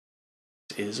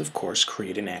is, of course,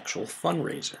 create an actual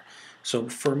fundraiser. So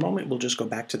for a moment, we'll just go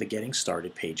back to the Getting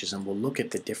Started pages and we'll look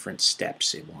at the different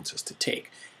steps it wants us to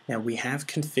take. Now, we have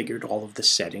configured all of the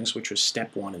settings, which was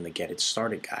step 1 in the Get It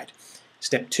Started guide.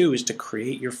 Step 2 is to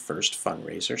create your first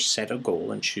fundraiser, set a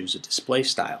goal, and choose a display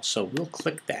style. So we'll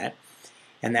click that,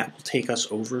 and that will take us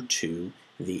over to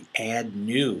the Add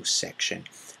New section.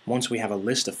 Once we have a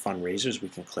list of fundraisers, we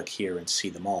can click here and see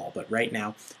them all. But right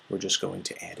now, we're just going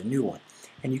to add a new one.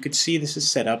 And you can see this is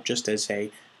set up just as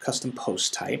a custom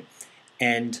post type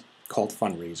and called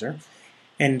Fundraiser.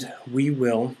 And we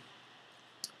will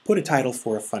put a title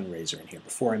for a fundraiser in here.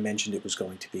 Before I mentioned it was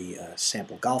going to be a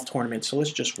sample golf tournament, so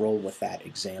let's just roll with that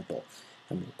example.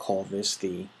 And we'll call this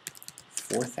the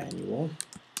 4th annual.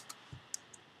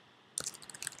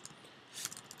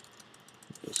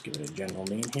 Let's give it a general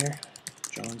name here,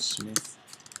 John Smith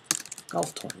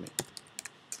Golf Tournament.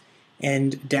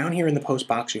 And down here in the post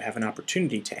box, you have an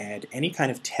opportunity to add any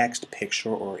kind of text, picture,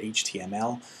 or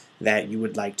HTML that you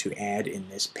would like to add in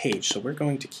this page. So we're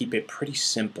going to keep it pretty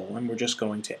simple, and we're just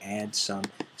going to add some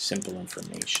simple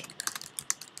information.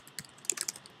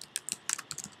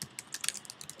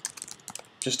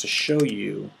 Just to show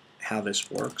you how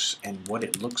this works and what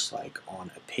it looks like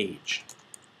on a page.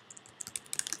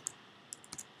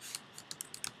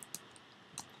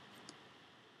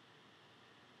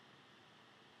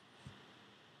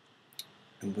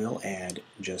 And we'll add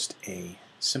just a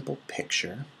simple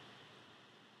picture.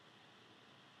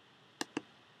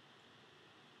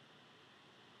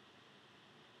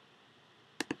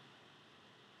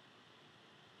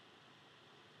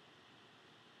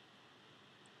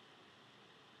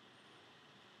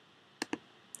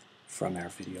 From our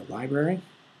video library.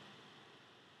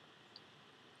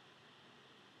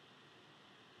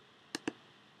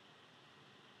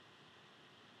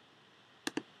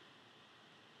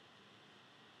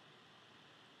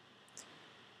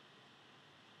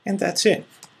 And that's it.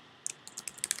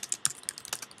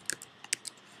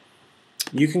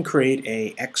 You can create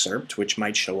an excerpt, which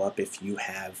might show up if you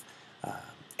have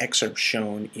excerpts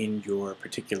shown in your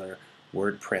particular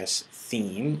WordPress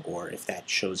theme, or if that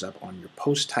shows up on your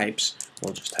post types.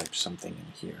 We'll just type something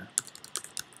in here.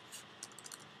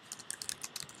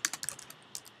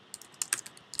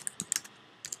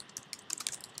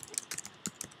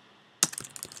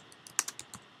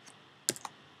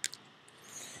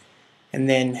 And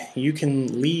then you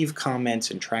can leave comments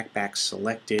and trackbacks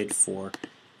selected for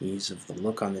ease of the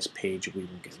look on this page. We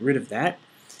will get rid of that.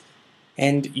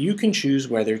 And you can choose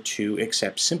whether to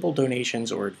accept simple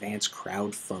donations or advanced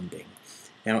crowdfunding.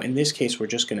 Now in this case, we're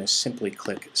just going to simply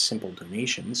click Simple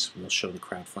Donations. We'll show the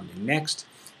crowdfunding next.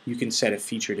 You can set a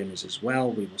featured image as well.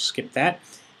 We will skip that,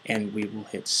 and we will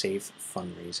hit Save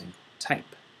Fundraising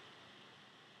Type.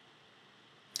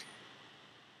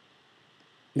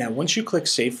 Now once you click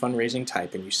Save Fundraising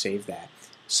Type and you save that,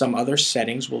 some other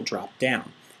settings will drop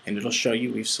down, and it'll show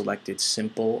you we've selected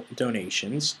Simple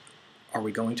Donations. Are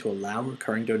we going to allow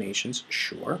recurring donations?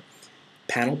 Sure.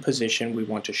 Panel position, we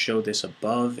want to show this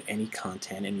above any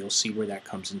content, and you'll see where that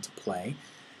comes into play.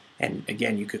 And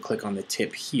again, you could click on the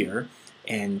tip here,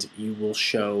 and you will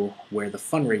show where the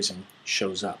fundraising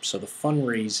shows up. So the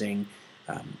fundraising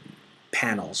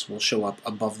panels will show up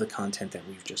above the content that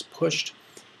we've just pushed.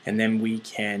 And then we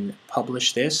can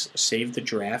publish this, save the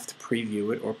draft,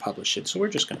 preview it, or publish it. So we're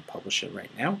just going to publish it right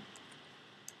now.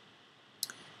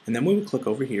 And then we will click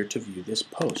over here to view this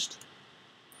post.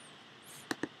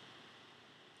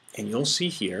 And you'll see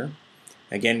here,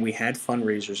 again, we had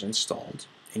fundraisers installed,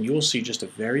 and you will see just a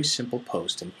very simple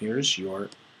post. And here's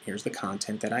the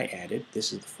content that I added.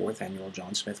 This is the 4th annual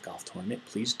John Smith Golf Tournament.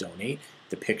 Please donate.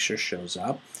 The picture shows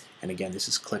up. And again, this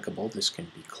is clickable. This can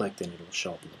be clicked and it'll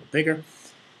show up a little bigger.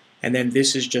 And then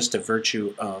this is just a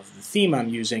virtue of the theme I'm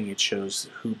using. It shows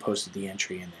who posted the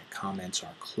entry and their comments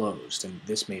are closed. And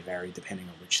this may vary depending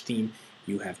on which theme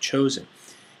you have chosen.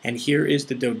 And here is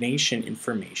the donation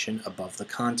information above the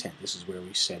content. This is where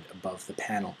we said above the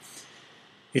panel.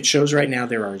 It shows right now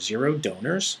there are 0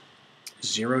 donors,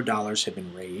 $0 have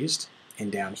been raised,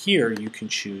 and down here you can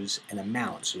choose an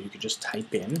amount. So you could just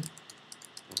type in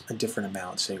a different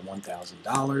amount, say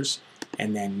 $1,000,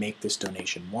 and then make this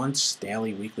donation once,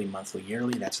 daily, weekly, monthly,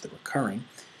 yearly. That's the recurring.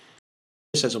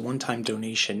 This as a one-time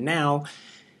donation now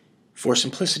for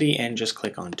simplicity, and just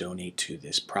click on Donate to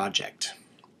this project.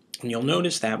 And you'll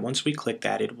notice that once we click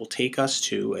that, it will take us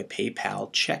to a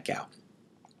PayPal checkout.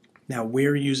 Now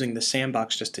we're using the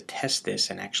sandbox just to test this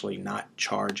and actually not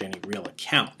charge any real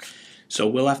account. So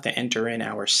we'll have to enter in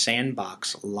our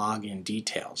sandbox login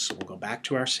details. So we'll go back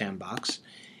to our sandbox,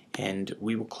 and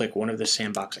we will click one of the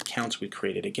sandbox accounts we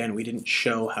created. Again, we didn't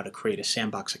show how to create a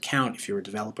sandbox account. If you're a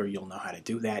developer, you'll know how to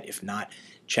do that. If not,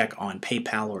 check on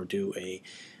PayPal or do a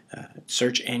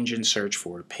search engine search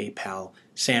for PayPal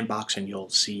Sandbox, and you'll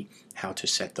see how to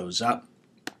set those up.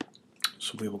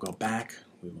 So we will go back,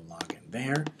 we will log in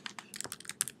there,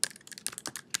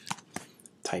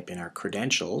 type in our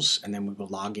credentials, and then we will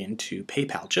log into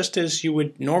PayPal, just as you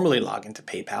would normally log into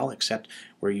PayPal, except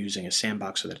we're using a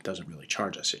sandbox so that it doesn't really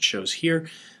charge us. It shows here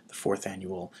the 4th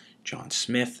annual John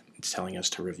Smith. It's telling us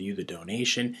to review the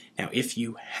donation. Now, if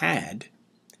you had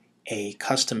a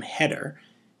custom header,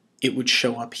 it would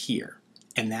show up here,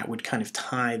 and that would kind of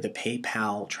tie the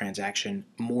PayPal transaction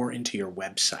more into your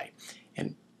website.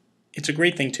 And it's a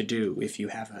great thing to do if you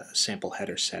have a sample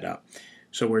header set up.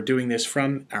 So we're doing this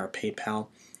from our PayPal,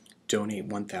 donate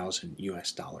 $1,000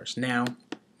 US now.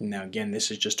 Now again, this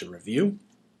is just a review.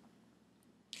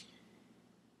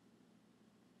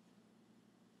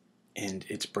 And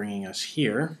it's bringing us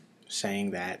here saying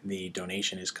that the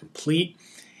donation is complete,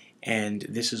 and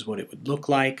this is what it would look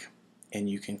like. And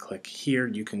you can click here,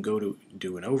 you can go to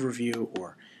do an overview,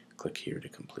 or click here to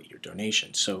complete your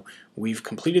donation. So we've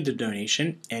completed the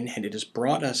donation, and it has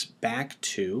brought us back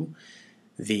to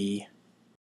the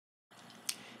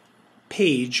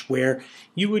page where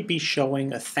you would be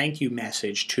showing a thank you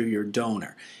message to your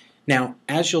donor. Now,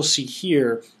 as you'll see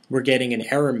here, we're getting an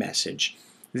error message.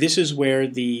 This is where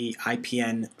the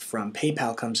IPN from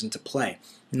PayPal comes into play.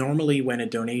 Normally, when a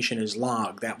donation is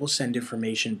logged, that will send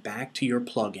information back to your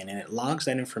plugin, and it logs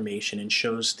that information and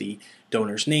shows the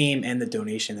donor's name and the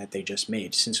donation that they just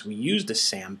made. Since we used a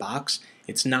sandbox,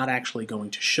 it's not actually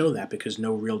going to show that because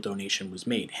no real donation was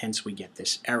made. Hence, we get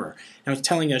this error. Now, it's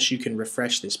telling us you can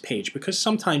refresh this page because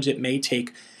sometimes it may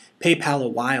take PayPal a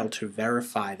while to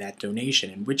verify that donation,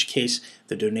 in which case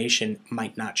the donation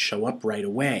might not show up right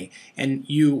away, and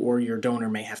you or your donor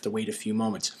may have to wait a few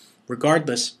moments.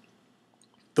 Regardless,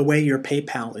 the way your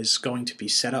PayPal is going to be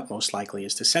set up most likely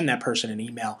is to send that person an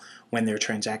email when their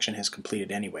transaction has completed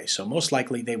anyway. So most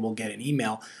likely they will get an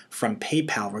email from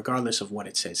PayPal regardless of what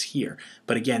it says here.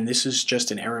 But again, this is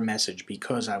just an error message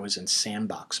because I was in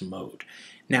sandbox mode.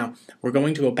 Now, we're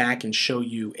going to go back and show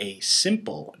you a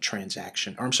simple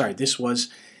transaction. Or I'm sorry, this was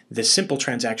the simple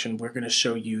transaction. We're going to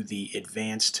show you the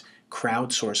advanced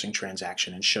crowdsourcing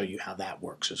transaction and show you how that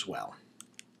works as well.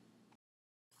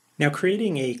 Now,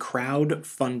 creating a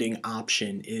crowdfunding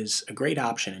option is a great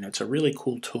option, and it's a really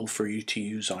cool tool for you to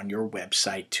use on your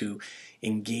website to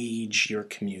engage your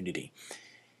community.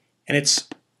 And it's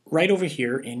right over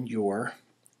here in your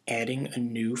adding a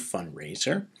new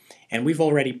fundraiser. And we've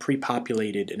already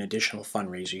pre-populated an additional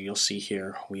fundraiser. You'll see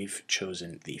here we've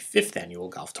chosen the 5th annual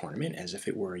golf tournament as if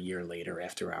it were a year later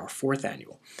after our 4th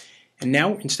annual. And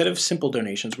now, instead of simple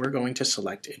donations, we're going to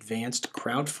select advanced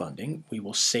crowdfunding. We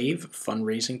will save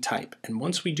fundraising type. And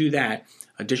once we do that,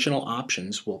 additional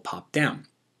options will pop down.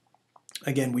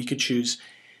 Again, we could choose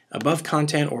above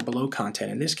content or below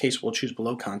content. In this case, we'll choose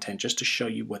below content just to show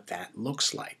you what that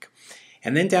looks like.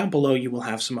 And then down below, you will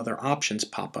have some other options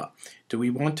pop up. Do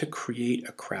we want to create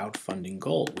a crowdfunding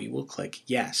goal? We will click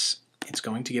yes. It's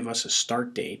going to give us a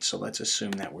start date, so let's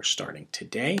assume that we're starting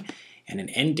today. And an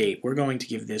end date, we're going to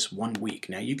give this 1 week.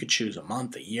 Now you could choose a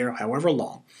month, a year, however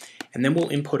long. And then we'll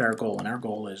input our goal, and our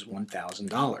goal is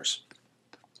 $1,000.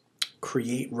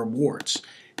 Create rewards.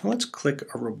 Now let's click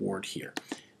a reward here.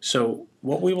 So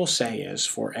what we will say is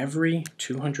for every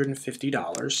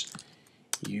 $250,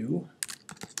 you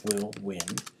will win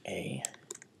a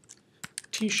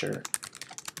t-shirt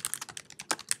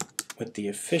with the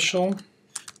official,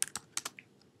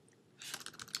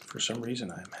 for some reason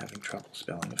I'm having trouble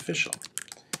spelling official,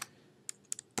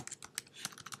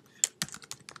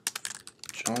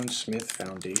 John Smith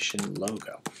Foundation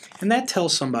logo. And that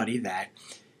tells somebody that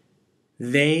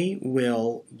they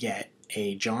will get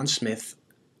a John Smith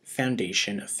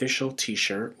Foundation official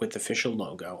t-shirt with official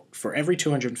logo for every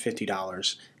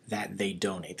 $250 that they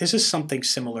donate. This is something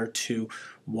similar to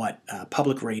what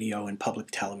public radio and public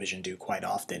television do quite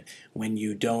often. When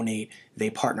you donate, they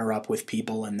partner up with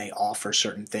people and they offer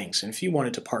certain things. And if you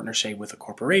wanted to partner, say, with a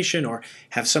corporation or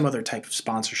have some other type of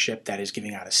sponsorship that is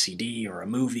giving out a CD or a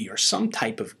movie or some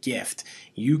type of gift,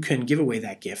 you can give away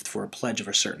that gift for a pledge of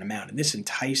a certain amount. And this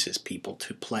entices people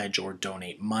to pledge or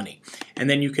donate money. And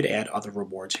then you could add other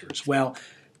rewards here as well.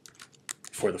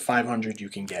 For the $500, you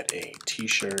can get a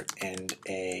t-shirt and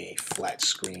a flat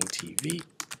screen TV.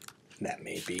 That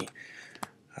may be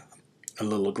a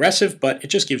little aggressive, but it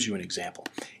just gives you an example.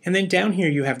 And then down here,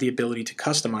 you have the ability to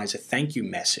customize a thank you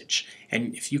message.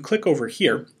 And if you click over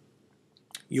here,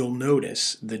 you'll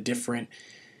notice the different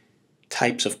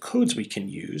types of codes we can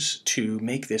use to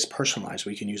make this personalized.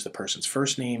 We can use the person's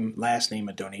first name, last name,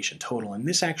 a donation total, and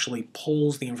this actually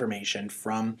pulls the information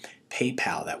from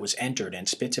PayPal that was entered and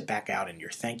spits it back out in your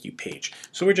thank you page.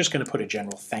 So we're just going to put a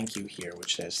general thank you here,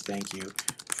 which says thank you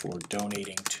for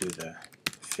donating to the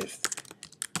 5th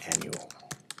annual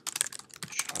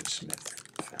John Smith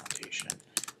Foundation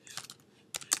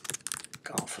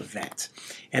golf event.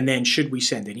 And then should we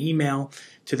send an email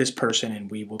to this person,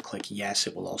 and we will click yes,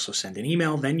 it will also send an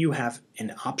email. Then you have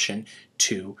an option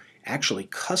to actually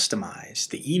customize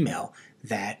the email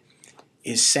that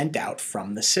is sent out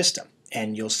from the system.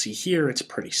 And you'll see here it's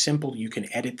pretty simple. You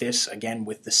can edit this again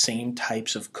with the same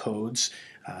types of codes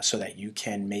so that you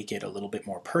can make it a little bit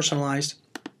more personalized.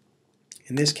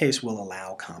 In this case, we'll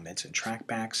allow comments and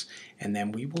trackbacks, and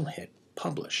then we will hit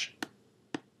publish.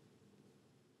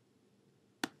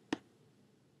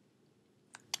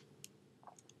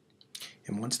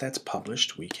 And once that's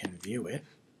published, we can view it.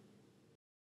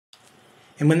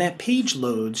 And when that page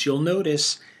loads, you'll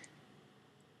notice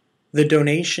the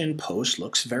donation post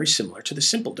looks very similar to the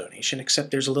simple donation,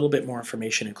 except there's a little bit more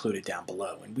information included down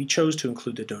below. And we chose to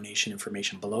include the donation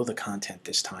information below the content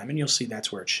this time, and you'll see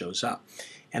that's where it shows up.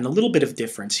 And a little bit of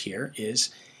difference here is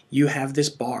you have this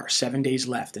bar, 7 days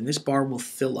left, and this bar will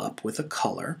fill up with a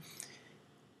color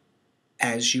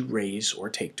as you raise or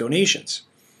take donations.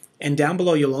 And down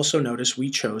below you'll also notice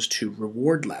we chose 2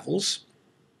 reward levels,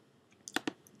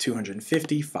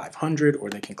 250, 500, or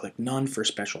they can click none for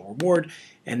special reward,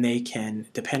 and they can,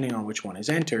 depending on which one is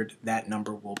entered, that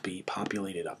number will be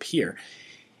populated up here.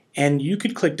 And you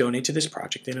could click donate to this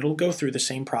project and it'll go through the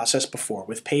same process before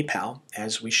with PayPal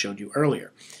as we showed you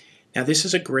earlier. Now this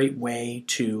is a great way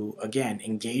to, again,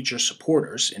 engage your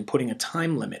supporters in putting a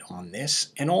time limit on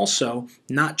this and also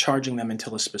not charging them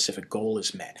until a specific goal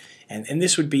is met. And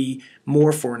this would be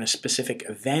more for a specific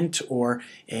event or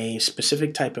a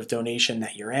specific type of donation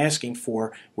that you're asking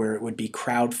for where it would be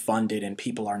crowd-funded and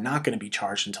people are not going to be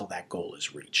charged until that goal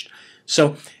is reached.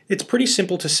 So it's pretty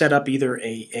simple to set up either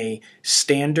a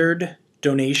standard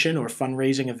donation or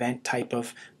fundraising event type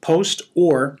of post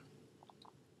or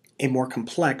a more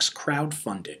complex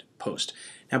crowd-funded post.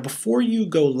 Now before you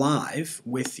go live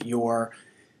with your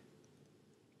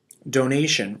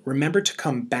donation, remember to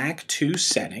come back to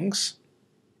settings,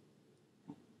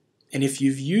 and if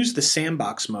you've used the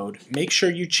sandbox mode, make sure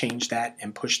you change that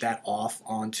and push that off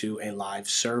onto a live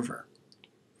server.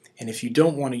 And if you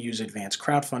don't want to use advanced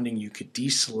crowdfunding, you could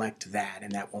deselect that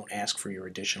and that won't ask for your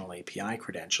additional API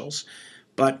credentials.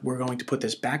 But we're going to put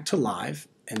this back to live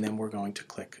and then we're going to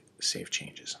click Save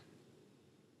Changes.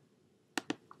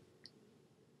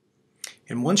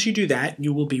 And once you do that,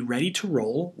 you will be ready to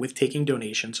roll with taking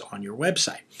donations on your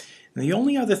website. And the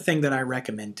only other thing that I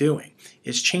recommend doing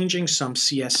is changing some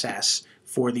CSS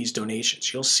for these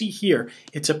donations. You'll see here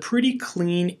it's a pretty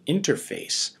clean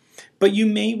interface, but you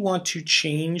may want to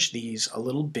change these a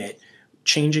little bit,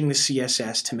 changing the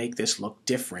CSS to make this look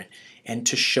different and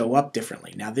to show up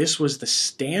differently. Now this was the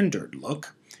standard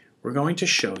look. We're going to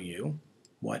show you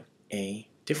what a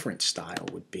different style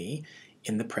would be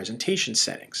in the presentation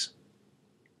settings.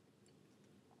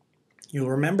 You'll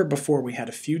remember before we had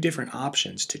a few different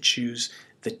options to choose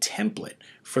the template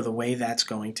for the way that's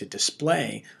going to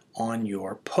display on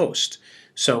your post.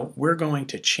 So we're going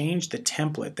to change the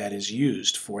template that is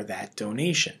used for that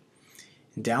donation.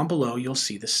 And down below you'll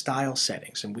see the style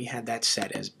settings, and we had that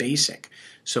set as basic.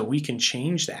 So we can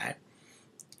change that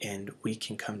and we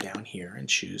can come down here and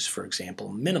choose, for example,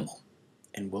 minimal,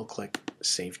 and we'll click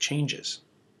Save Changes.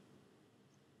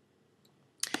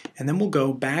 And then we'll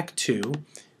go back to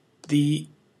the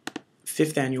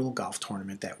 5th annual golf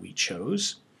tournament that we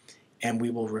chose, and we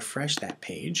will refresh that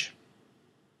page.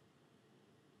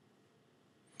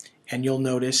 And you'll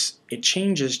notice it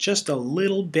changes just a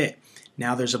little bit.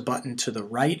 Now there's a button to the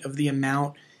right of the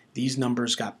amount. These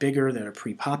numbers got bigger that are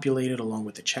pre-populated along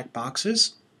with the check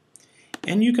boxes.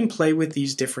 And you can play with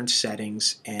these different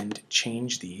settings and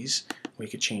change these. We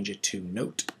could change it to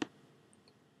note.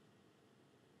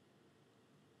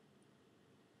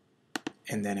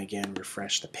 And then again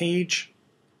refresh the page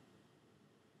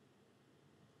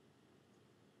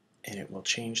and it will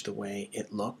change the way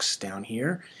it looks down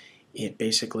here. It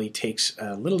basically takes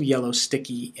a little yellow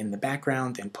sticky in the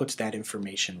background and puts that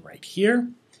information right here.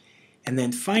 And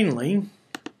then finally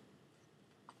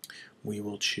we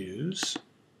will choose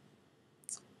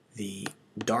the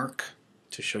dark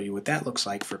to show you what that looks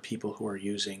like for people who are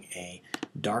using a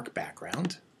dark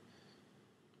background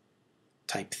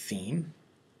type theme.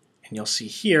 And you'll see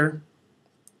here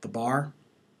the bar,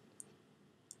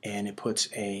 and it puts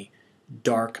a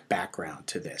dark background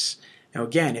to this. Now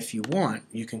again, if you want,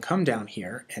 you can come down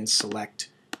here and select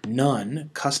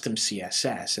None, Custom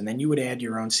CSS, and then you would add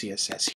your own CSS